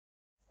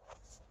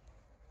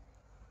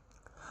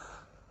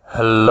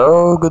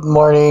Hello, good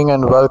morning,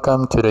 and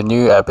welcome to the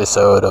new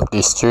episode of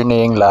this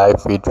Journeying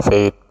Life with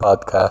Faith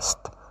podcast.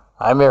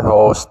 I'm your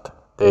host,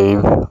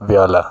 Dave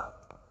Viola.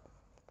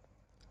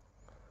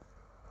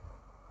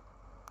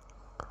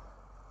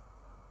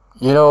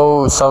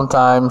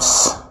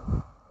 Sometimes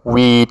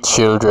we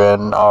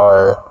children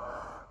are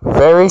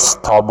very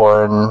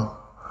stubborn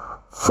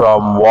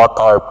from what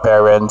our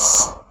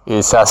parents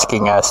is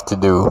asking us to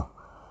do.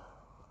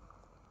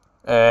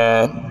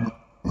 And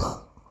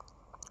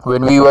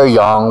when we were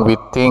young, we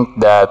think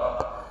that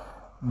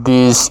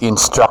these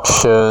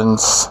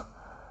instructions,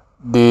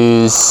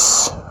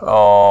 these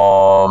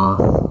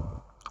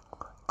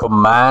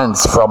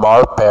commands from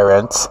our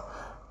parents,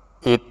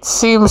 it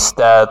seems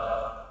that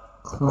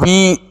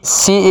we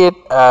see it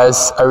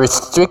as a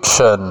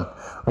restriction.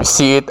 We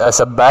see it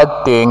as a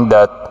bad thing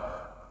that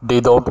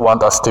they don't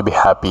want us to be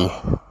happy.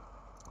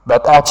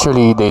 But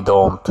actually, they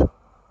don't.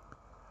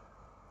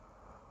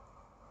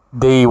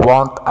 They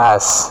want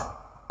us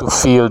to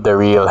feel the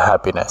real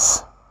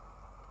happiness.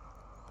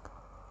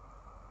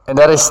 And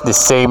that is the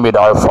same with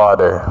our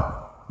Father,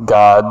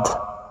 God.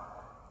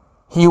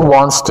 He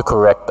wants to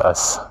correct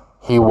us.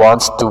 He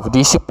wants to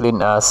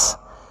discipline us.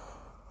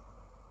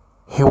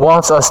 He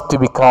wants us to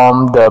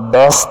become the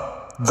best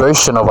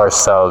version of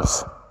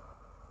ourselves.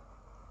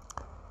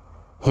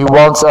 He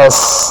wants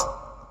us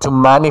to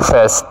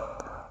manifest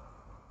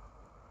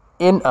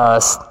in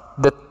us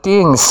the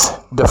things,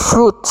 the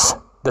fruits,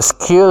 the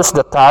skills,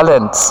 the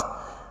talents,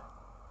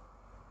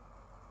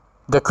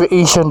 the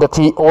creation that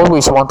He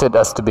always wanted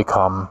us to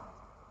become.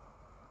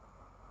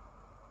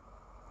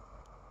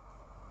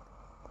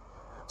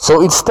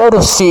 So instead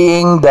of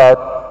seeing that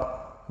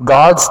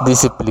God's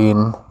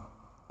discipline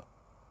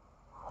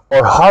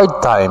or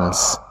hard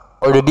times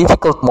or the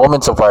difficult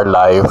moments of our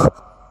life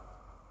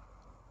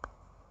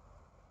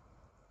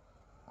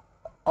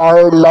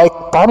are like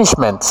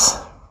punishments,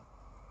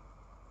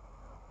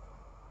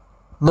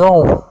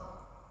 no,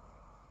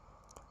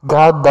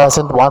 God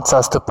doesn't want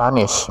us to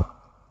punish.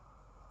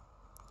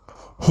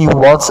 He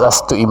wants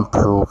us to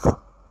improve.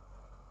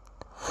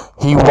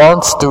 He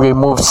wants to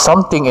remove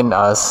something in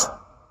us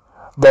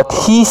that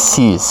He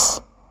sees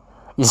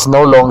is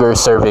no longer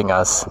serving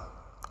us.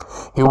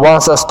 He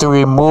wants us to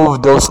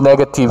remove those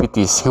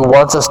negativities. He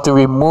wants us to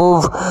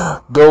remove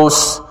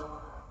those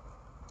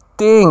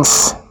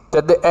things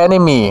that the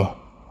enemy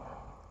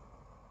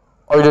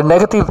or the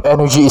negative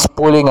energy is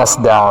pulling us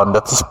down,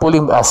 that is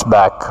pulling us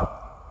back.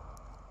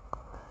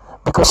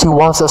 Because He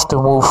wants us to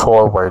move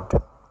forward.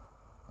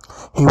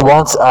 He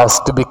wants us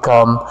to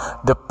become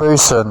the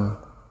person,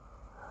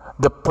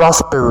 the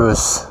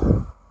prosperous,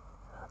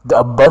 the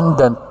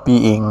abundant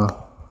being,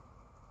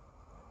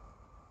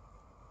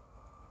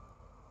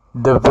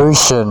 the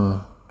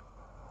version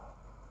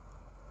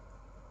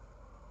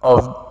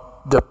of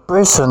the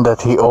person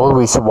that He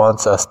always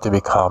wants us to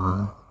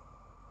become.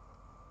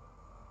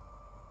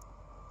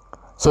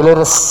 So let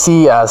us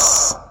see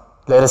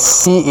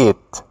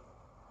it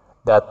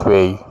that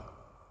way.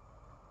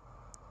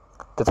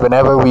 That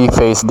whenever we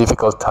face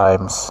difficult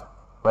times,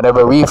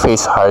 whenever we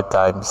face hard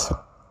times,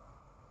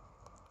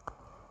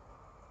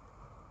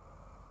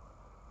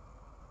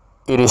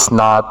 it is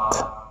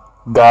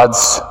not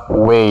God's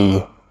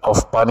way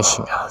of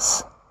punishing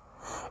us.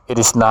 It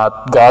is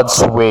not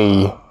God's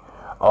way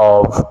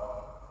of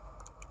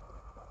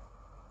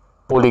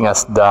pulling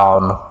us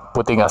down,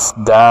 putting us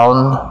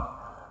down,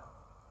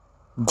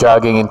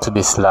 dragging into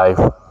this life.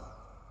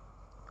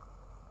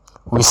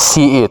 We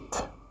see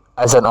it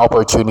as an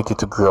opportunity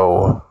to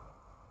grow.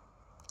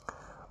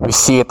 We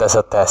see it as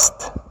a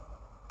test.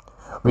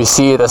 We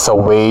see it as a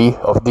way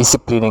of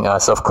disciplining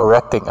us, of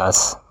correcting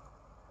us,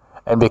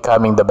 and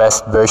becoming the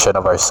best version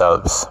of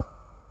ourselves.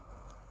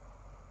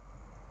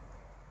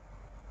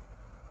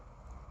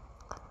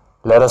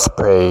 Let us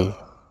pray.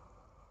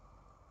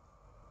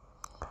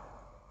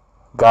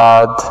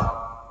 God,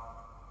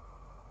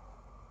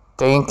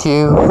 thank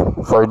You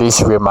for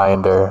this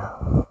reminder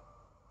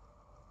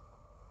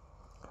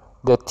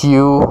that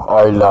You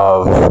are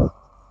love,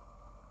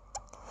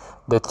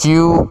 that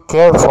You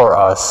care for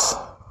us,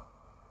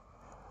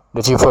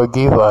 that You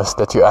forgive us,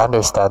 that You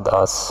understand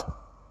us,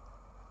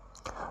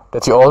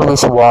 that You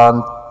always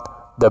want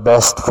the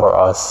best for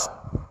us,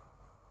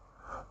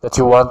 that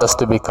You want us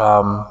to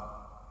become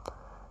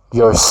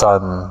Your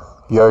son,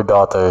 Your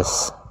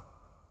daughters,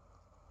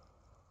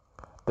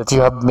 that You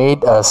have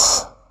made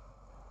us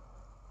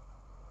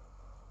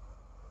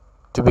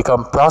to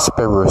become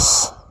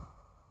prosperous,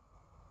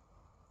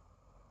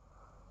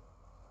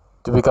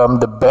 to become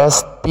the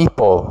best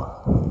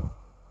people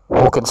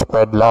who can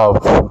spread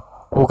love,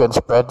 who can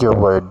spread Your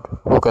word,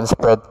 who can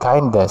spread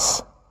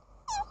kindness.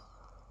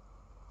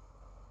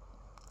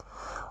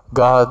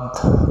 God,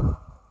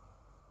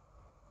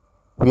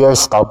 we are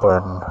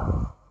stubborn.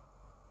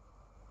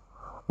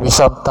 We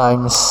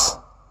sometimes,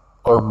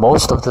 or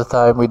most of the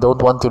time, we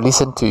don't want to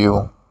listen to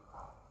You.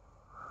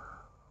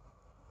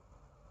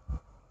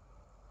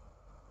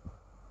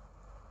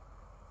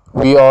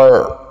 We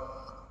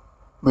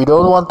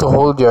don't want to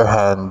hold Your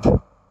hand.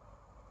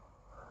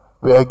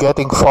 We are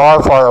getting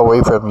far, far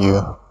away from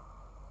you.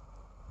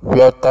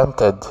 We are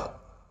tempted.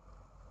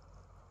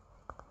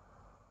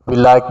 We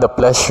like the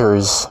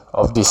pleasures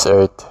of this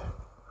earth.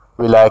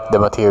 We like the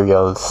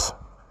materials.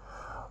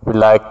 We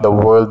like the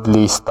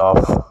worldly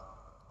stuff,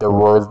 the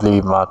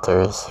worldly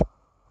matters.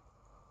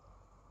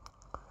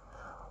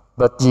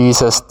 But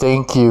Jesus,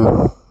 thank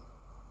you.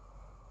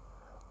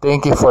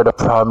 Thank you for the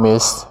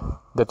promise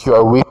that you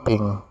are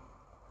weeping,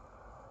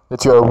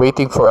 that you are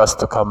waiting for us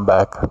to come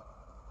back.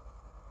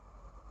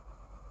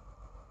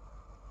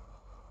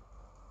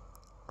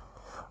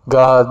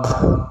 God,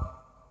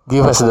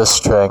 give us the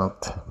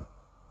strength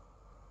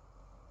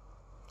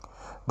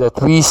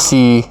that we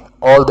see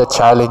all the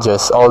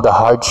challenges, all the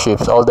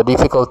hardships, all the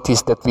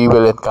difficulties that we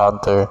will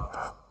encounter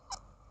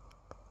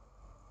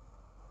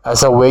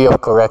as a way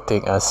of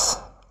correcting us,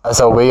 as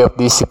a way of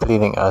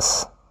disciplining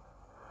us,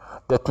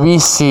 that we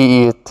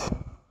see it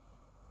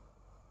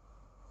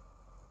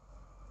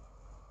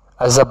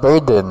as a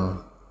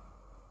burden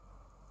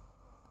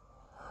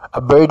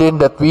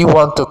that we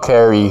want to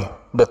carry,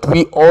 that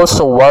we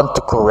also want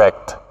to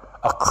correct,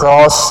 a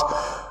cross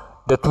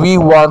that we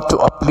want to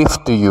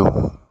uplift to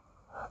you,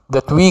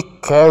 that we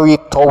carry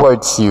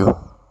towards you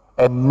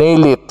and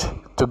nail it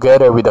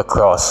together with a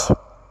cross.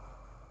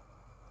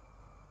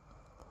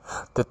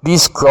 That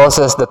these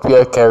crosses that we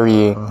are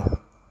carrying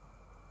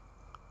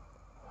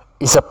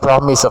is a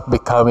promise of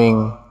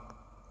becoming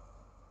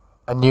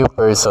a new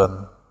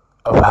person,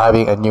 of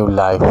having a new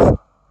life.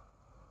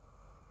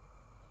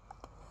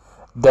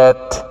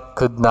 Death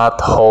could not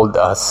hold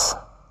us.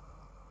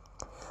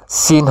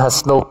 Sin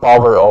has no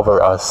power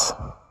over us.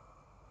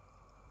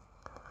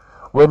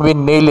 When we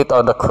nail it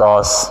on the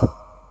cross,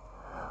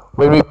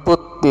 when we put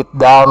it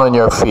down on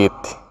your feet,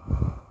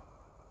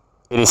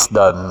 it is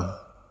done.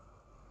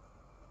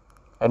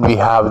 And we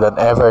have an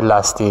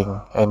everlasting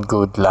and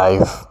good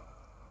life.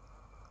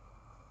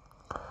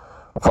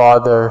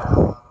 Father,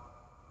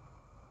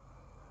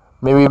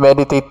 may we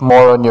meditate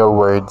more on your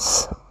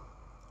words.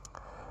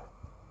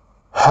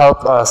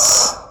 Help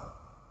us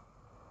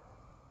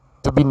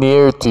to be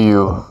near to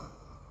you.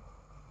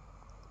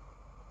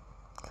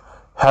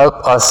 Help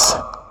us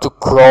to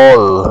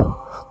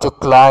crawl, to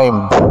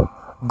climb,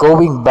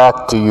 going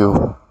back to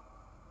you.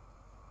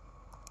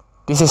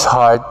 This is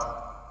hard.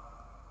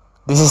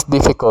 This is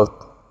difficult.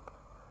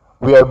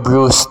 We are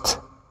bruised.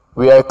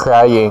 We are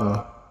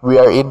crying. We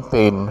are in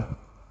pain.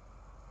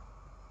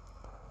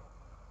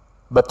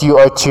 But you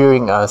are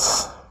cheering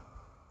us.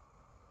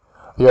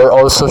 You are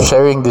also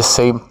sharing the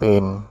same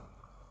pain.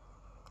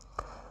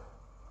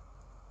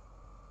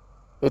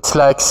 It's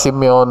like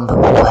Simeon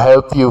who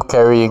helped you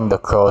carrying the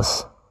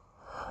cross.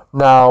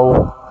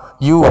 Now,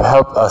 you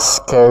help us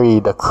carry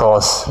the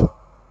cross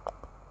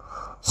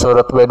so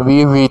that when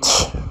we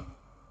reach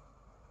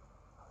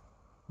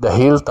the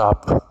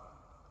hilltop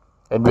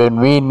and when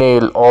we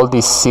nail all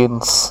these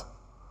sins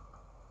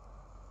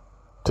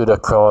to the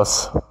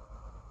cross,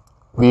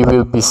 we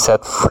will be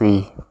set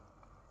free.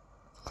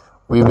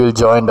 We will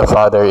join the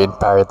Father in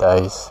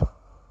paradise,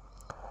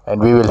 and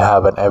we will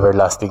have an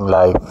everlasting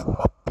life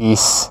of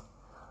peace,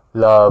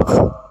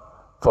 love,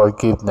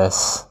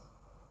 forgiveness.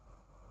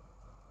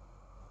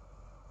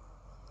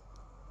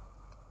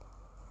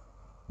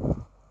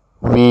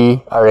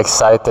 We are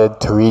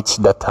excited to reach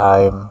the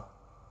time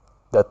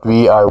that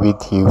we are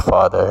with you,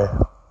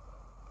 Father.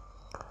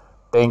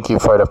 Thank you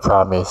for the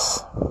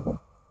promise.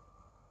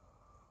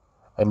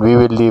 And we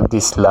will live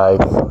this life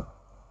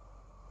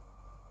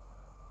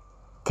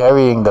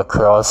carrying the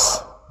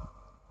cross,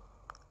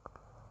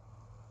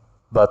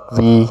 but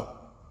we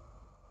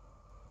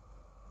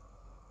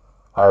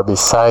are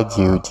beside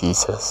you,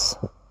 Jesus.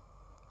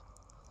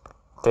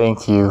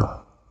 Thank you.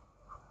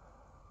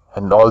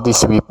 And all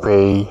this we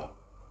pray in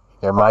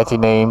your mighty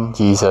name,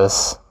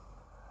 Jesus.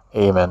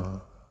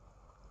 Amen.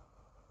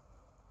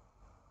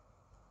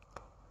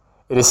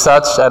 It is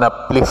such an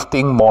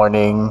uplifting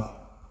morning,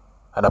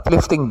 an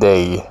uplifting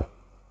day,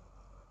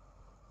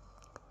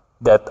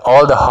 that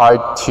all the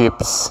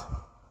hardships,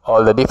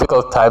 all the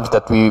difficult times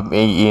that we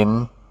may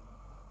in,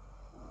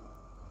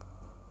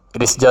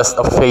 it is just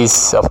a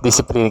phase of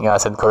disciplining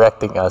us and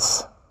correcting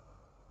us,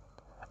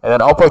 and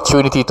an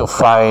opportunity to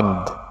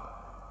find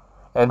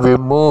and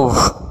remove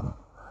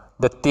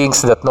the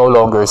things that no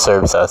longer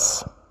serves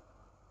us.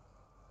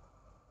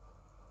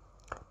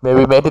 May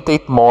we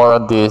meditate more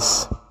on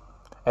this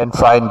and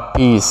find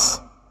peace,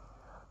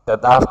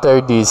 that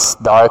after this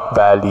dark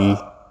valley,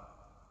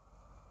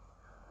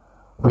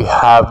 we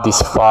have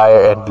this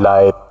fire and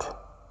light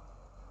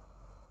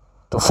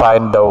to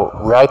find the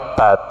right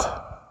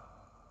path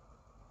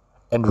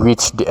and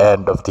reach the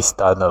end of this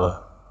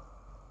tunnel.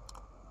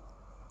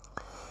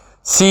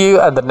 See you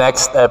at the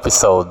next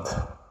episode,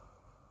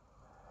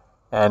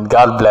 and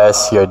God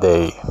bless your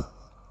day.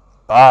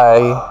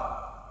 Bye.